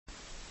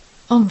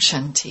Om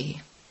Shanti,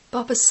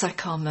 Baba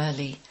Sakar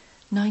Murli,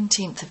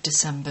 19th of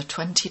December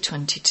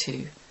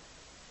 2022.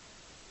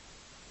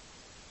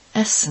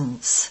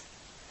 Essence.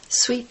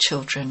 Sweet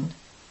children,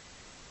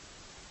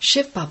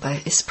 Shiv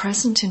Baba is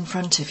present in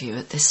front of you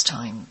at this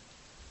time.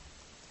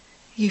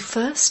 You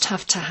first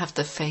have to have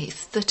the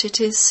faith that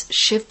it is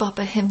Shiv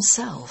Baba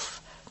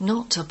himself,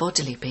 not a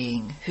bodily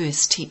being, who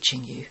is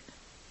teaching you.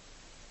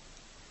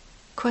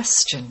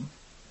 Question.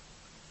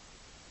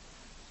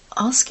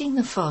 Asking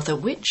the Father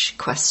which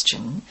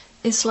question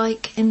is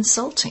like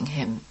insulting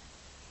him.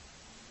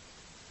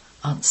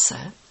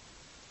 Answer.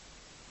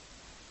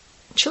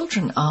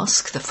 Children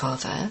ask the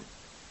Father,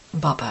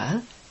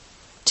 Baba,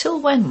 till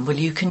when will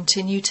you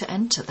continue to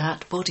enter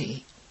that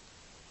body?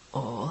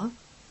 Or,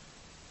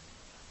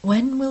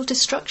 when will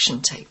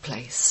destruction take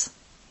place?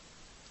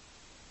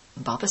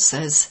 Baba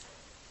says,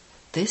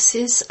 this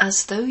is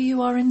as though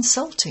you are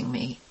insulting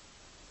me.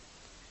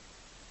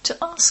 To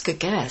ask a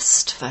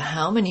guest for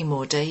how many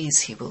more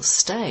days he will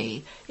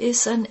stay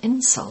is an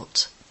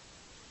insult.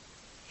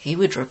 He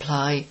would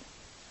reply,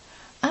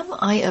 am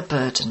I a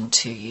burden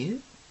to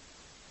you?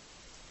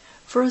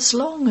 For as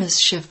long as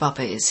Shiv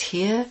Baba is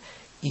here,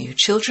 you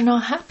children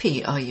are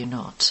happy, are you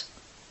not?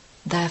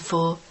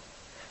 Therefore,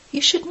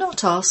 you should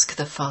not ask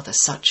the Father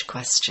such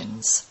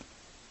questions.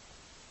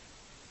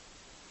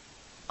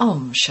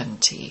 Om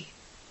Shanti.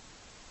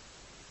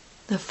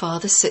 The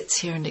Father sits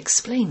here and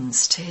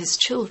explains to his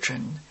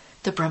children,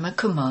 the Brahma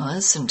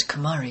Kumars and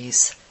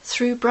Kumaris,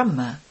 through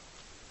Brahma.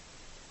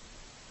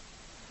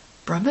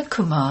 Brahma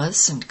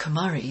Kumars and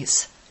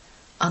Kumaris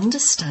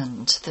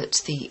understand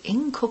that the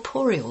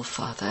incorporeal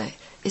Father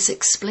is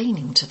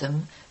explaining to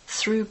them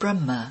through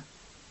Brahma.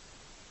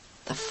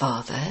 The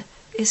Father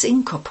is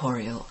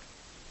incorporeal.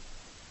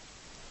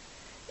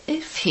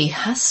 If he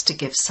has to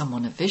give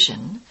someone a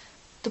vision,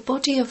 the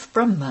body of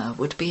Brahma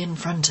would be in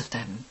front of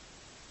them.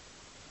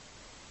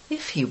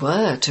 If he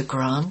were to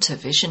grant a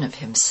vision of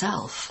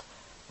himself,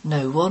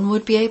 no one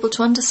would be able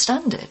to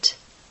understand it.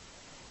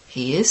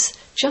 He is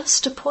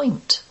just a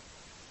point.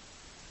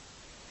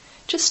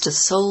 Just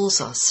as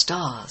souls are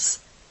stars,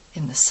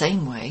 in the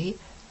same way,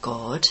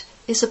 God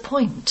is a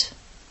point.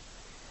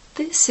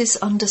 This is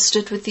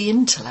understood with the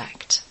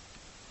intellect.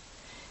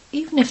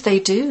 Even if they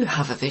do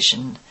have a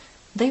vision,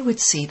 they would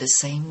see the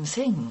same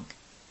thing.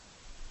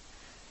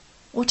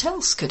 What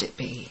else could it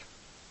be?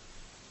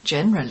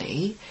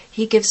 Generally,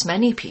 he gives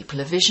many people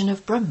a vision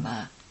of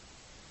Brahma.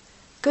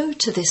 Go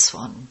to this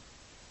one.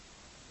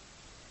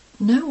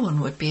 No one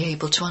would be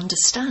able to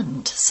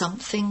understand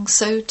something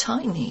so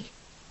tiny.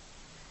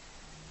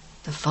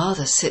 The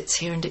Father sits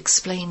here and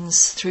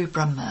explains through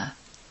Brahma.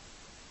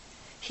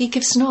 He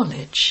gives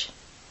knowledge.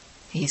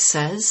 He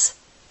says,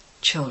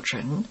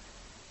 children,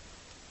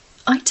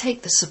 I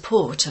take the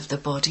support of the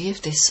body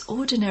of this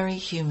ordinary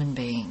human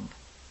being.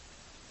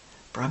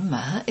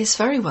 Brahma is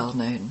very well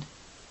known.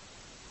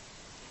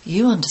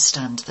 You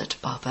understand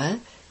that Baba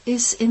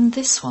is in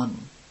this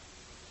one.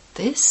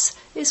 This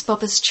is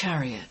Baba's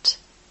chariot.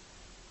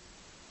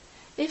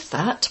 If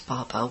that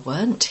Baba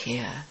weren't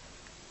here,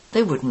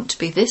 there wouldn't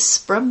be this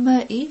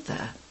Brahma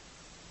either.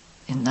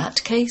 In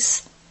that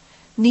case,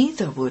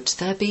 neither would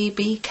there be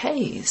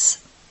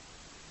BKs.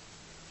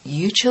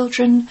 You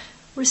children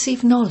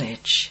receive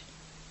knowledge.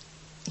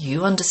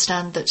 You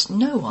understand that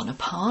no one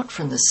apart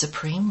from the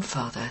Supreme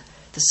Father,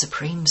 the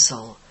Supreme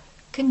Soul,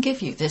 can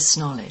give you this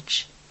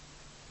knowledge.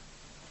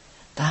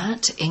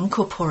 That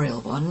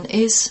incorporeal one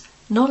is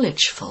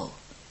knowledgeful.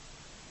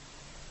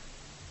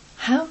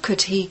 How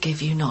could he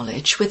give you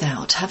knowledge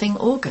without having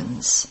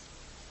organs?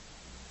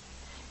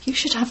 You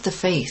should have the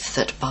faith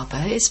that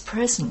Baba is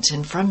present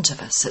in front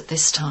of us at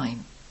this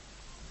time.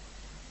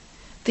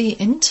 The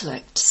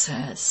intellect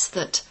says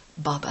that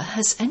Baba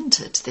has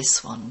entered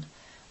this one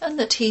and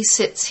that he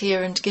sits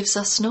here and gives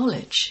us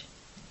knowledge.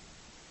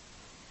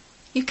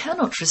 You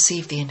cannot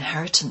receive the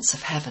inheritance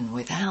of heaven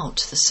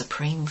without the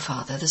Supreme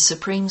Father, the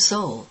Supreme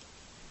Soul.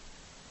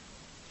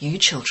 You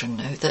children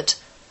know that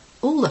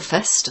all the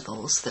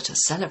festivals that are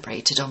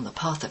celebrated on the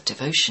path of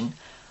devotion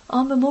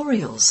are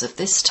memorials of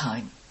this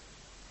time.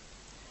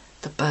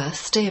 The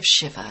birthday of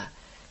Shiva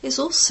is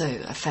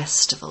also a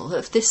festival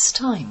of this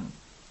time.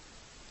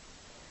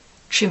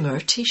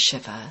 Trimurti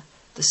Shiva,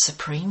 the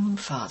Supreme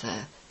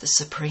Father, the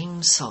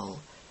Supreme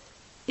Soul,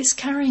 is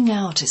carrying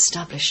out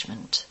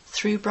establishment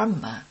through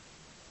Brahma.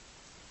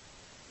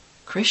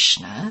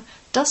 Krishna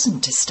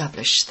doesn't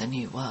establish the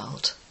new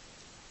world.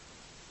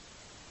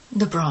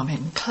 The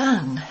Brahmin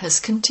clan has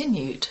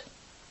continued.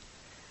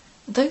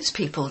 Those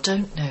people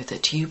don't know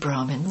that you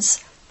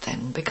Brahmins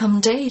then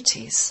become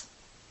deities.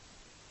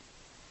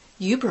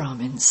 You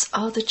Brahmins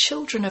are the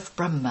children of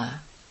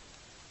Brahma.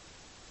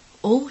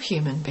 All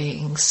human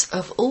beings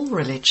of all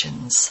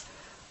religions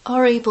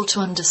are able to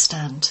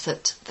understand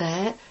that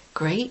their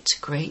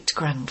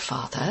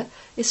great-great-grandfather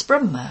is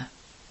Brahma,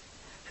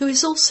 who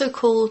is also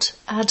called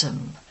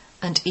Adam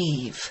and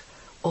Eve,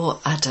 or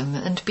Adam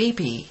and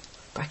Bibi,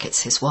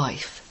 brackets his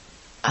wife,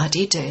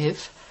 Adi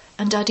Dev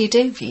and Adi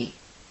Devi.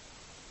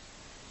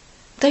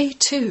 They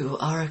too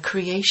are a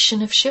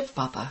creation of Shiv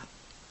Baba.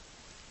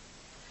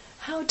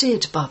 How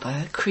did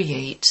Baba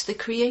create the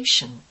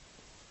creation?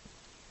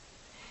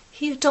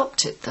 He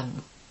adopted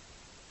them.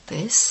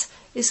 This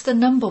is the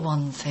number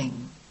one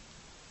thing.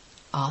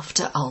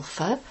 After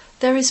Alpha,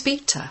 there is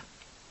Beta.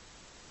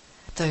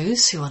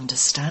 Those who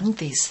understand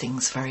these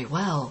things very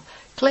well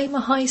claim a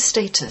high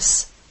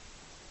status.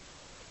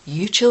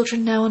 You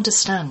children now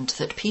understand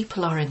that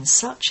people are in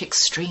such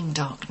extreme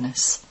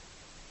darkness.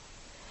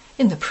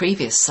 In the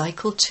previous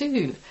cycle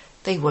too,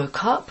 they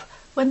woke up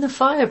when the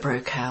fire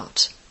broke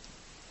out.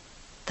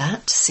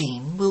 That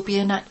scene will be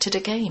enacted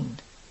again.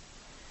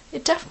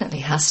 It definitely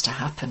has to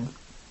happen.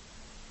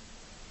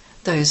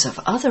 Those of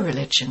other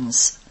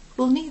religions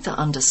will neither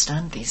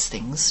understand these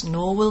things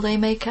nor will they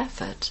make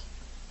effort.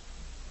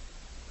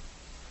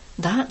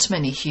 That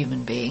many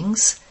human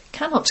beings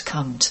cannot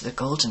come to the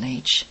Golden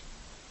Age.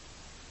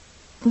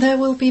 There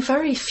will be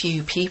very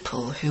few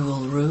people who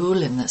will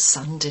rule in the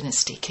Sun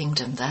Dynasty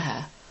kingdom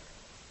there.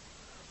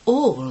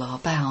 All are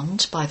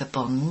bound by the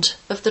bond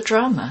of the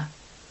drama.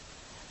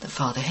 The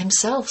Father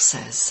himself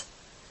says,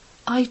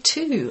 I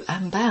too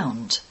am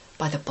bound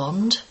by the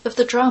bond of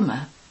the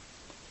drama.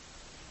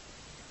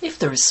 If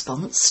the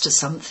response to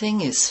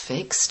something is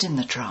fixed in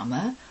the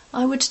drama,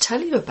 I would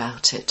tell you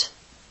about it.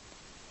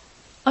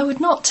 I would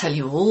not tell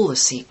you all the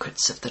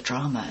secrets of the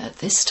drama at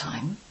this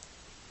time.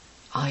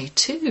 I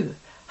too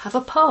have a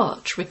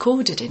part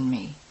recorded in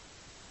me.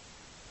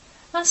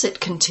 As it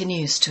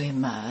continues to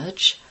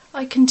emerge,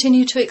 I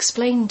continue to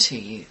explain to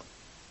you.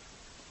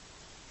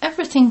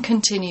 Everything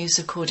continues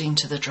according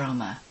to the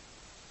drama.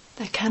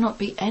 There cannot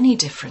be any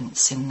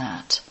difference in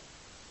that.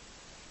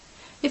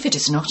 If it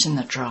is not in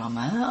the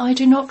drama, I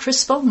do not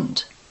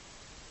respond.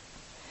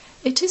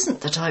 It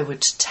isn't that I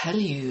would tell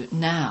you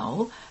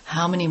now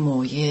how many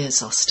more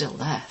years are still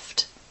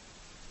left.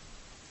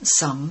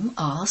 Some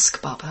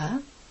ask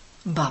Baba,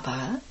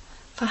 Baba,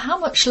 for how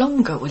much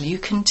longer will you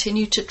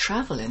continue to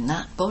travel in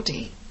that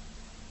body?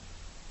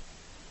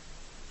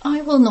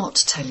 I will not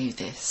tell you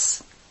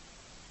this.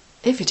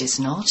 If it is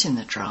not in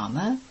the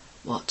drama,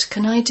 what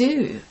can I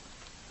do?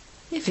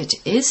 If it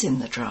is in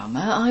the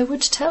drama, I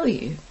would tell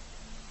you.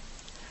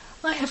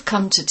 I have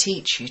come to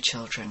teach you,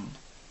 children.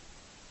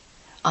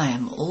 I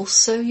am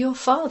also your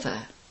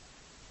father.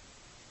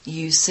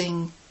 You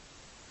sing,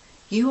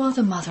 you are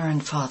the mother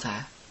and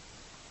father.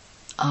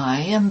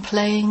 I am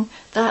playing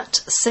that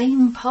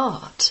same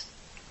part.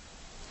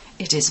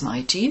 It is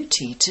my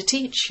duty to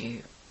teach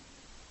you.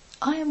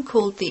 I am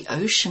called the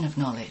ocean of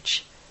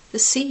knowledge, the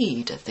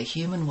seed of the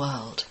human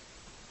world.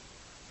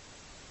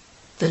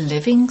 The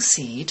living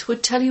seed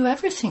would tell you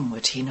everything,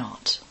 would he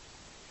not?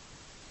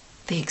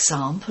 The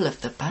example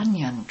of the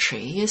banyan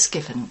tree is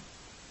given.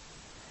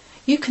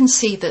 You can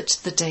see that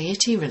the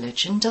deity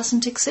religion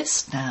doesn't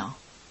exist now.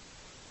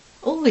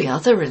 All the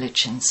other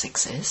religions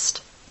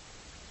exist.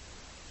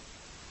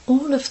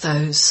 All of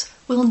those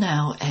will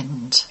now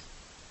end.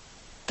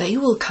 They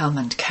will come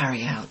and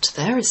carry out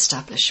their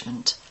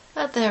establishment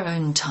at their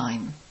own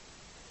time.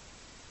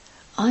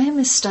 I am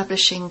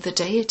establishing the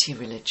deity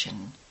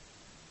religion.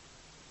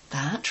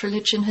 That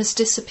religion has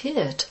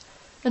disappeared,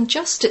 and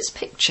just its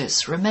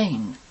pictures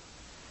remain.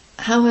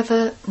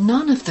 However,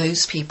 none of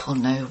those people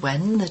know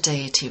when the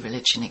deity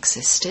religion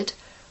existed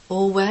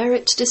or where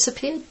it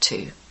disappeared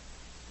to.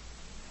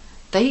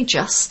 They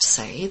just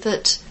say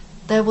that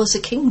there was a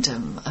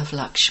kingdom of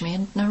Lakshmi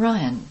and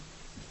Narayan.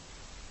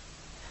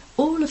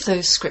 All of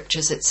those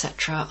scriptures,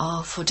 etc.,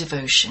 are for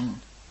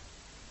devotion.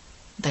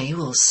 They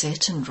will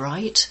sit and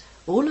write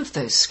all of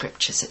those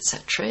scriptures,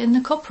 etc., in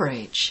the Copper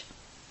Age.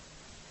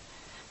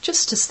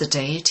 Just as the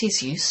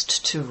deities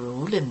used to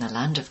rule in the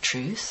land of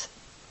truth,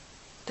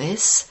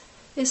 this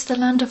is the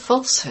land of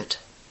falsehood.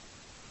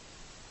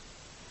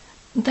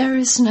 There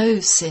is no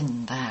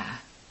sin there.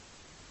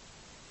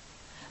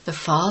 The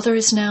Father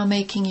is now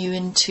making you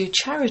into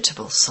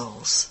charitable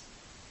souls.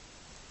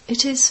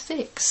 It is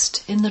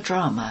fixed in the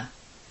drama.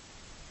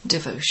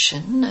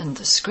 Devotion and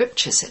the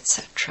scriptures,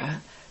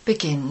 etc.,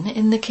 begin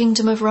in the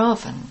kingdom of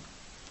Ravan.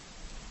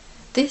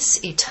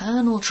 This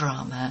eternal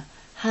drama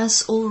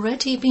has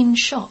already been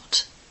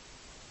shot.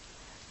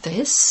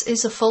 This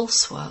is a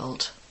false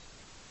world.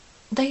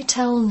 They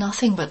tell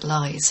nothing but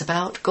lies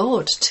about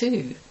God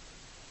too.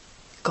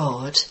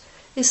 God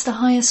is the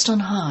highest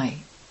on high.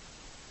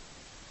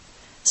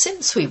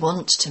 Since we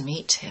want to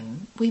meet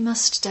him, we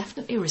must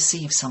definitely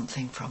receive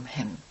something from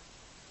him.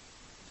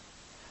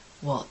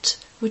 What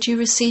would you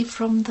receive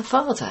from the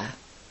Father?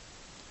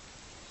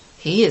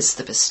 He is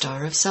the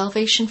bestower of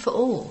salvation for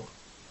all.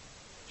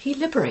 He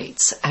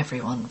liberates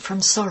everyone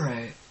from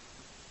sorrow.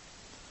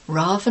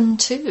 Ravan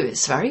too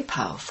is very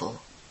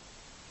powerful.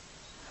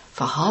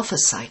 For half a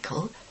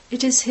cycle,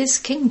 it is his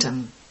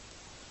kingdom.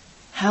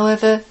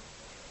 However,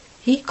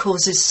 he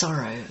causes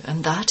sorrow,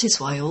 and that is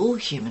why all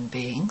human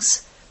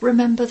beings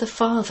remember the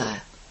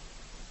Father.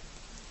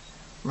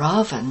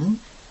 Ravan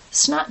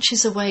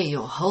snatches away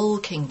your whole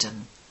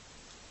kingdom.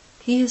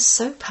 He is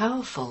so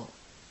powerful.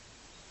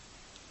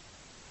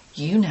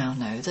 You now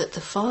know that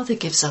the Father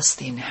gives us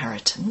the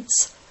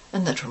inheritance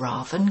and that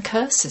Ravan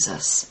curses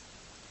us.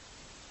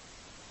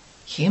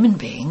 Human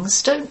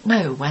beings don't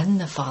know when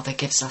the Father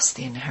gives us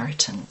the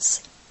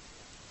inheritance.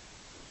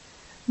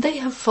 They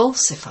have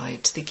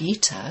falsified the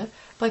Gita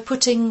by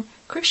putting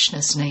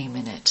Krishna's name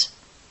in it.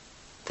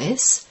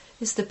 This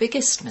is the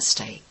biggest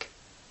mistake.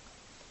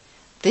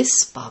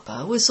 This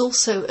Baba was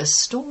also a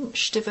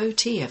staunch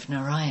devotee of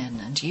Narayan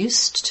and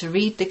used to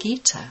read the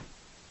Gita.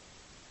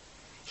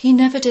 He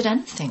never did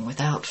anything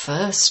without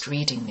first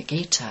reading the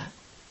Gita.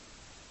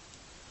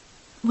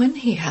 When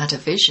he had a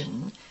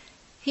vision,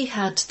 he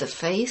had the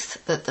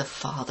faith that the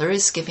Father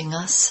is giving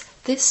us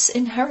this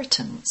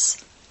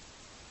inheritance.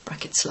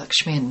 Brackets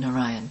Lakshmi and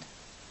Narayan.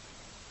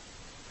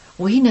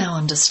 We now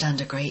understand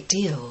a great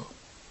deal.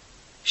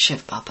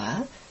 Shiv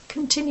Baba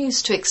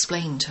continues to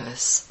explain to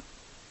us.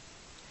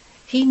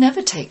 He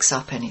never takes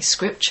up any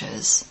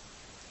scriptures.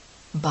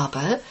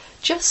 Baba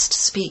just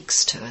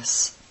speaks to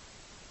us.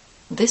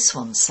 This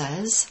one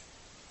says,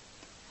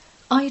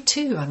 I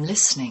too am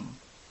listening.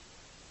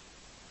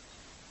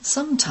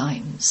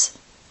 Sometimes,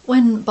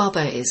 when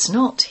Baba is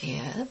not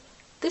here,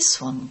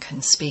 this one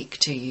can speak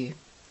to you.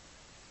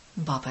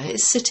 Baba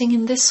is sitting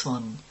in this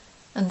one,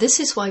 and this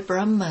is why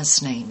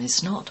Brahma's name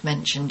is not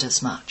mentioned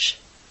as much.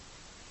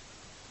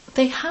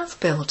 They have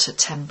built a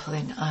temple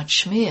in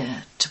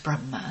Ajmer to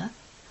Brahma,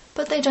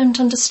 but they don't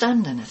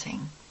understand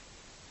anything.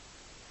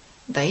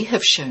 They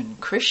have shown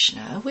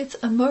Krishna with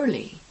a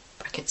murli,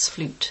 brackets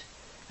flute,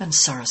 and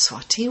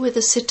Saraswati with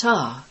a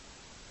sitar.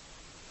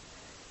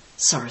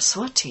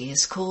 Saraswati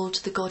is called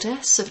the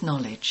goddess of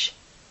knowledge.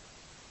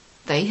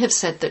 They have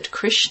said that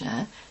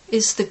Krishna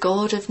is the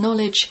god of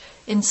knowledge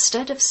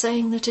instead of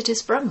saying that it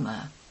is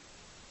Brahma.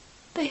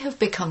 They have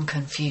become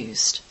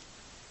confused.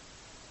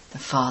 The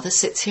Father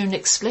sits here and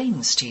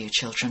explains to you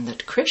children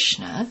that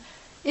Krishna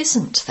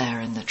isn't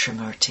there in the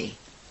Trimurti.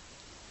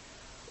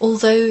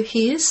 Although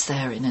he is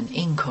there in an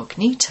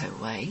incognito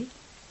way,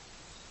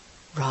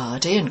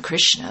 Radha and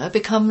Krishna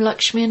become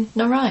Lakshmi and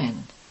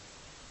Narayan.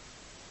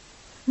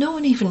 No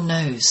one even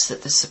knows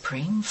that the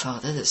Supreme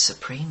Father, the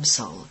Supreme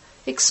Soul,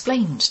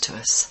 explained to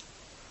us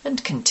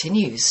and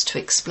continues to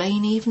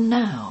explain even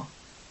now.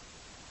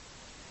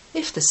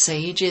 If the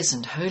sages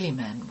and holy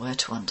men were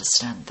to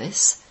understand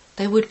this,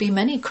 there would be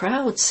many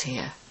crowds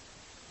here.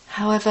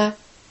 However,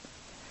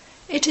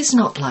 it is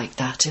not like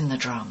that in the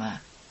drama.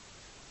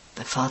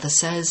 The Father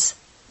says,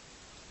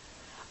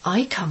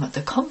 I come at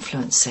the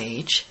confluence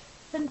age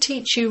and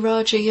teach you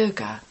Raja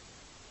Yoga.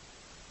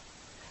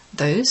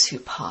 Those who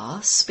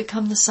pass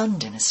become the Sun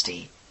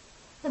Dynasty,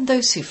 and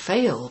those who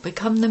fail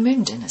become the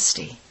Moon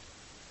Dynasty.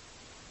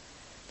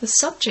 The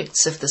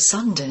subjects of the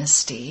Sun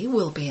Dynasty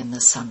will be in the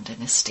Sun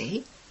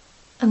Dynasty,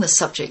 and the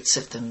subjects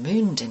of the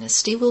Moon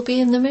Dynasty will be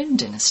in the Moon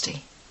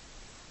Dynasty.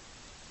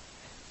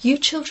 You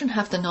children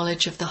have the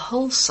knowledge of the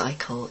whole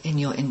cycle in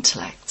your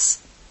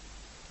intellects.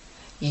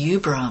 You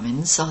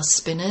Brahmins are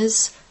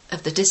spinners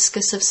of the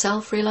discus of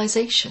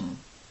self-realization.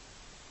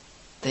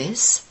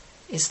 This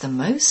is the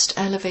most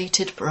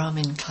elevated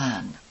Brahmin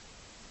clan.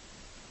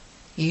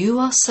 You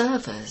are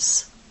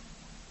servers.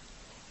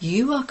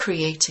 You are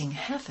creating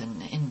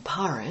heaven in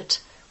Bharat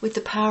with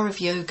the power of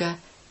yoga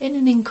in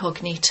an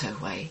incognito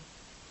way.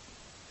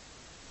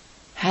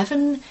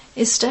 Heaven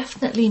is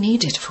definitely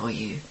needed for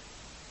you.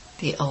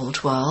 The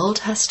old world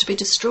has to be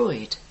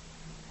destroyed.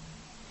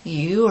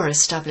 You are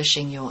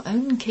establishing your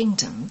own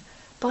kingdom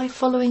by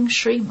following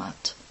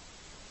Srimad.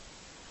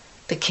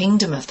 The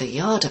kingdom of the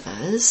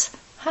Yadavas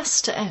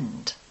has to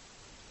end.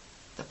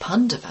 The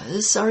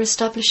Pandavas are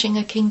establishing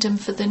a kingdom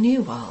for the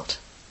new world.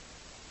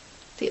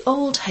 The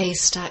old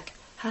haystack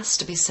has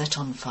to be set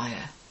on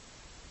fire.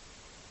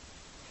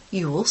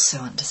 You also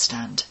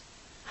understand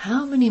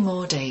how many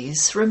more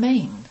days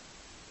remain.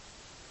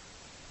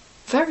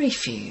 Very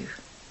few.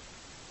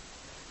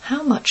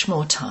 How much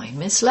more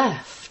time is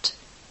left?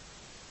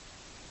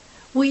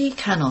 We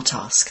cannot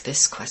ask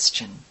this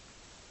question.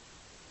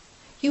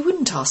 You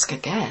wouldn't ask a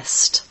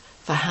guest,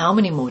 for how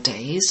many more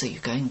days are you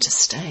going to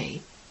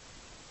stay?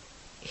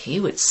 He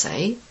would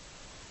say,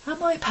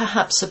 am I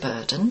perhaps a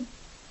burden?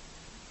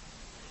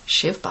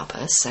 Shiv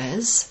Baba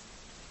says,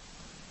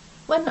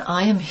 when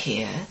I am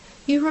here,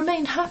 you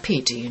remain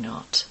happy, do you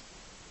not?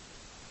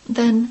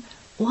 Then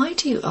why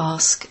do you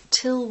ask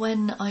till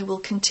when I will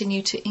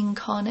continue to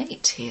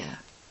incarnate here?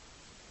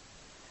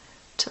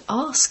 To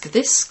ask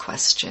this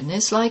question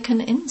is like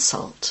an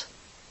insult.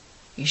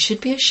 You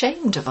should be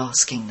ashamed of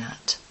asking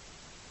that.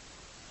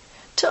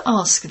 To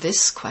ask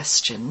this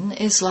question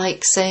is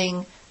like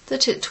saying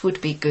that it would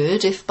be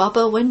good if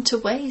Baba went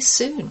away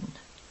soon.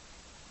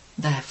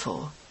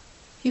 Therefore,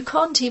 you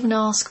can't even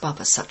ask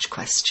Baba such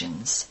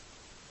questions.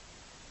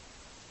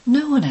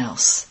 No one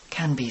else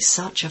can be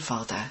such a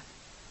father.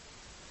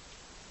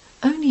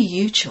 Only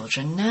you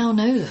children now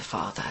know the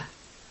Father.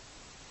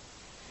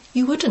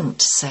 You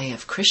wouldn't say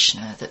of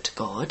Krishna that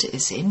God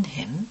is in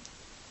him.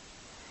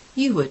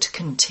 You would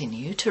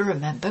continue to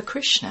remember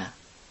Krishna.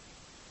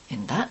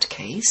 In that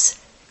case,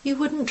 you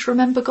wouldn't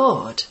remember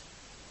God.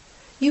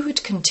 You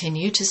would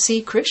continue to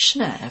see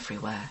Krishna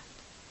everywhere.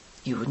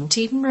 You wouldn't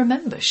even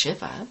remember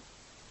Shiva.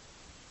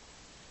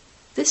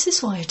 This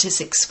is why it is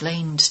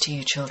explained to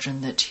you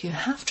children that you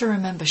have to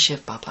remember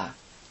Shiv Baba.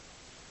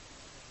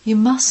 You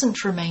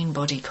mustn't remain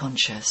body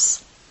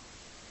conscious.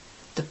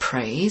 The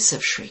praise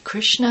of Sri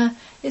Krishna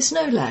is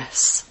no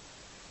less.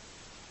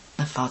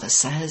 The Father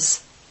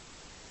says,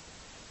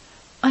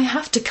 I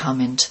have to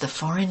come into the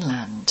foreign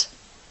land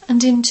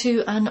and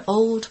into an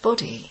old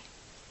body.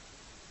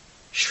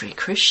 Sri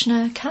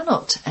Krishna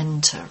cannot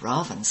enter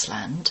Ravan's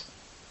land.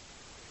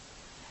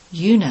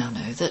 You now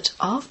know that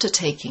after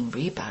taking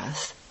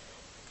rebirth,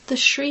 the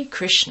Sri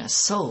Krishna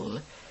soul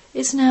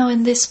is now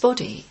in this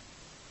body.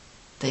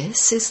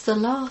 This is the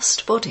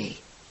last body.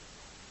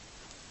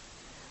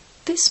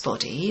 This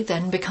body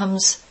then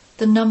becomes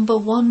the number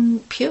one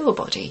pure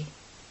body.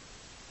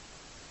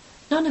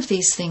 None of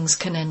these things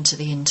can enter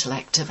the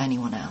intellect of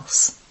anyone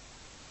else.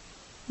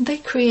 They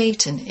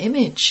create an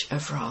image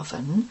of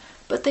Ravan,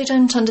 but they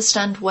don't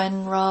understand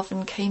when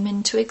Ravan came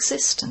into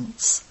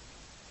existence.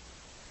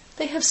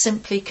 They have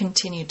simply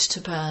continued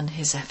to burn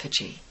his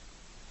effigy.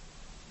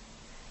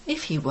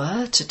 If he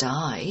were to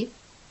die,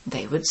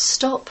 they would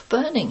stop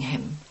burning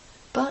him,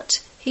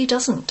 but he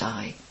doesn't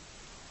die.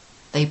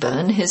 They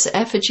burn his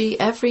effigy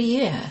every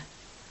year.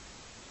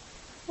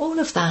 All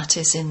of that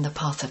is in the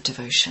path of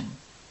devotion.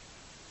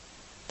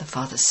 The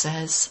Father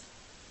says,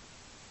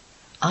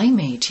 I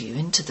made you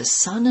into the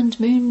sun and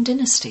moon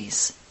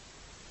dynasties.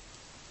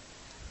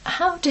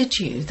 How did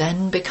you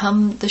then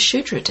become the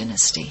Shudra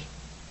dynasty?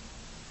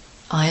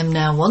 I am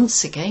now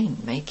once again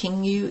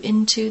making you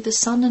into the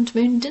sun and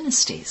moon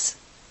dynasties.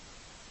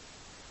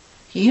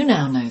 You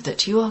now know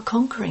that you are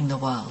conquering the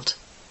world,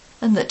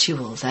 and that you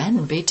will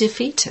then be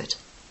defeated.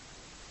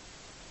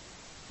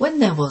 When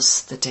there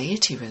was the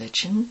deity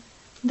religion,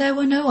 there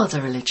were no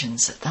other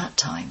religions at that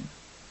time.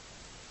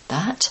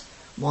 That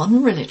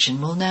one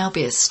religion will now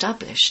be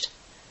established,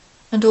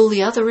 and all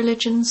the other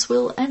religions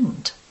will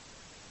end.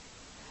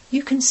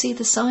 You can see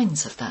the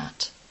signs of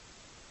that.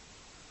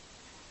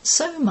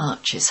 So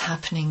much is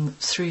happening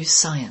through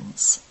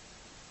science.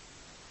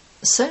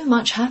 So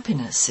much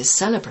happiness is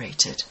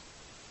celebrated.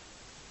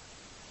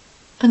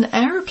 An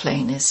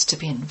aeroplane is to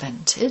be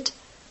invented,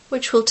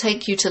 which will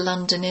take you to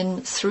London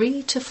in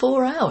 3 to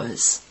 4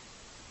 hours.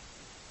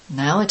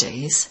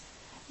 Nowadays,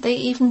 they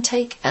even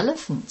take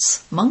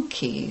elephants,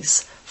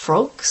 monkeys,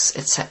 frogs,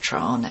 etc.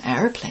 on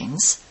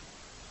aeroplanes.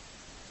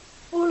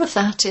 All of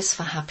that is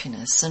for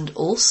happiness and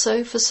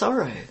also for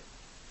sorrow.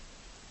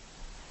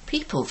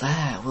 People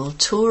there will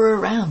tour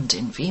around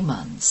in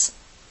Vimans.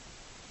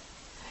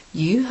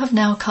 You have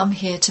now come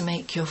here to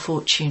make your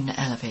fortune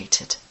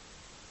elevated.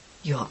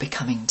 You are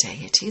becoming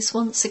deities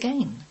once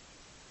again.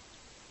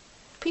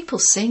 People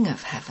sing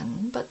of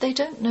heaven, but they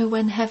don't know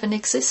when heaven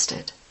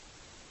existed.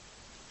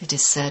 It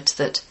is said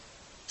that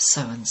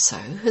so-and-so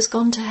has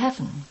gone to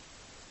heaven.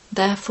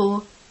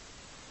 Therefore,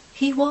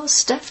 he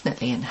was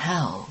definitely in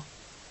hell.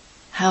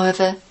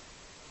 However,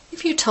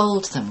 if you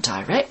told them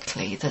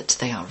directly that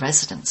they are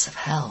residents of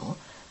hell,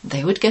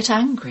 they would get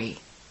angry.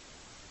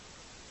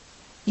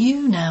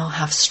 You now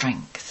have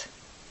strength.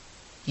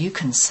 You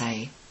can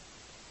say,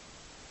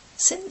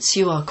 since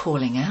you are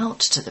calling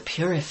out to the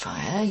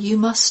purifier, you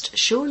must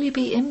surely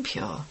be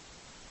impure.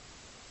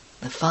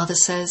 The Father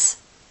says,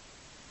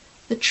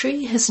 the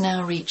tree has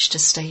now reached a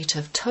state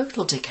of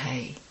total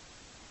decay.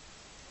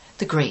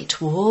 The Great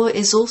War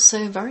is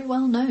also very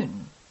well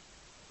known.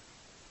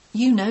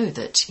 You know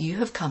that you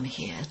have come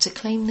here to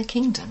claim the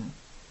kingdom.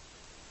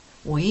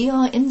 We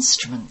are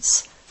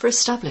instruments for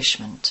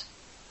establishment.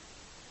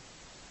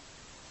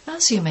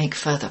 As you make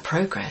further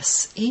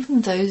progress,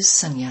 even those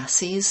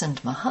sannyasis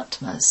and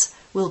mahatmas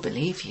will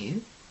believe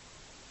you.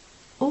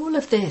 All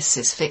of this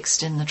is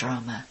fixed in the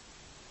drama.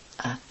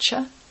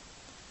 Acha.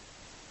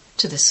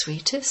 To the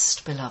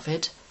sweetest,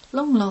 beloved,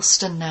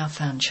 long-lost and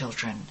now-found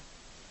children,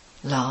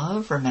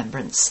 love,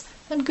 remembrance,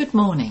 and good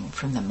morning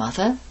from the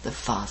Mother, the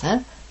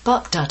Father,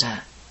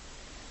 Bap-Dada.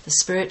 The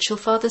spiritual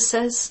father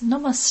says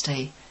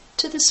Namaste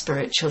to the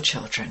spiritual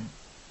children.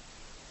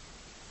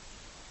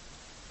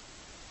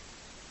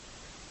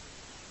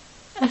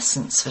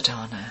 Essence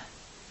Vedana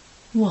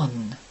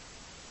 1.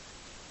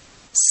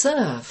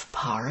 Serve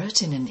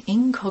Bharat in an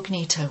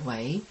incognito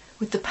way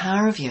with the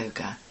power of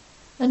yoga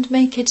and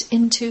make it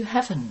into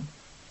heaven.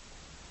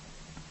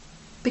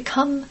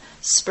 Become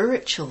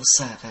spiritual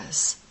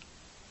servers.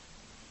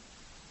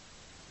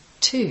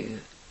 2.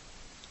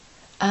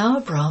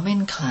 Our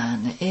Brahmin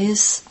clan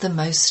is the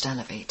most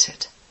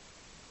elevated.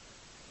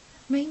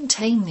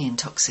 Maintain the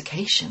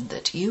intoxication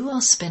that you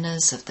are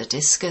spinners of the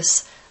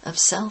discus of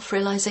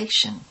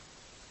self-realization.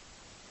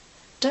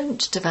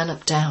 Don't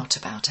develop doubt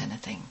about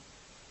anything.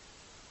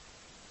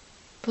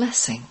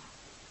 Blessing.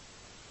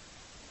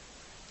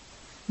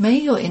 May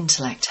your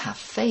intellect have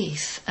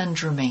faith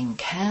and remain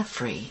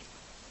carefree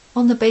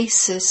on the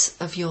basis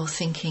of your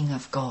thinking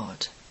of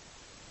God.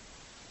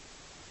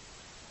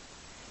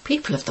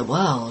 People of the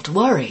world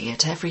worry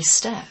at every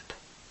step,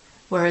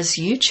 whereas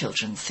you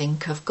children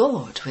think of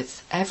God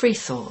with every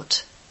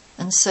thought,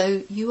 and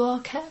so you are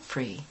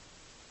carefree.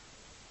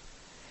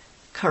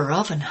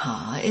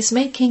 Karavanha is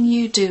making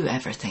you do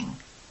everything.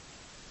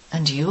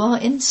 and you are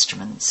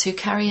instruments who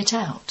carry it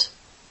out.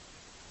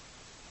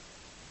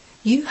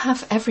 You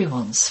have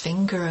everyone's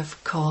finger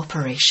of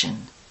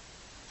cooperation,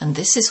 and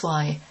this is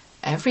why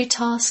every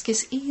task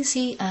is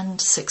easy and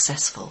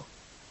successful.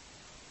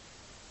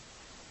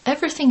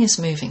 Everything is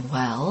moving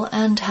well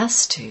and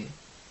has to.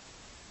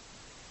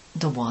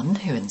 The one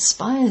who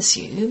inspires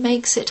you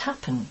makes it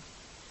happen.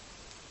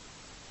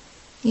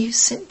 You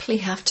simply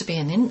have to be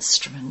an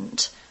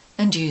instrument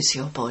and use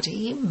your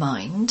body,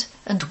 mind,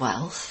 and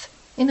wealth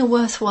in a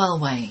worthwhile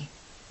way.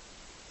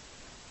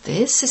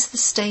 This is the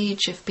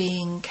stage of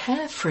being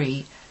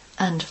carefree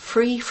and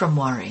free from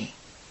worry.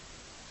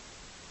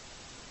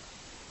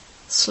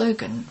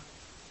 Slogan: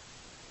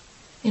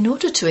 in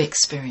order to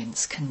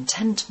experience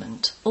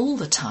contentment all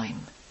the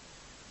time,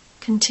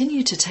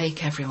 continue to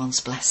take everyone's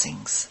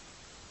blessings.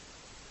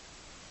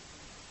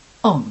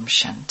 Om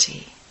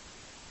Shanti.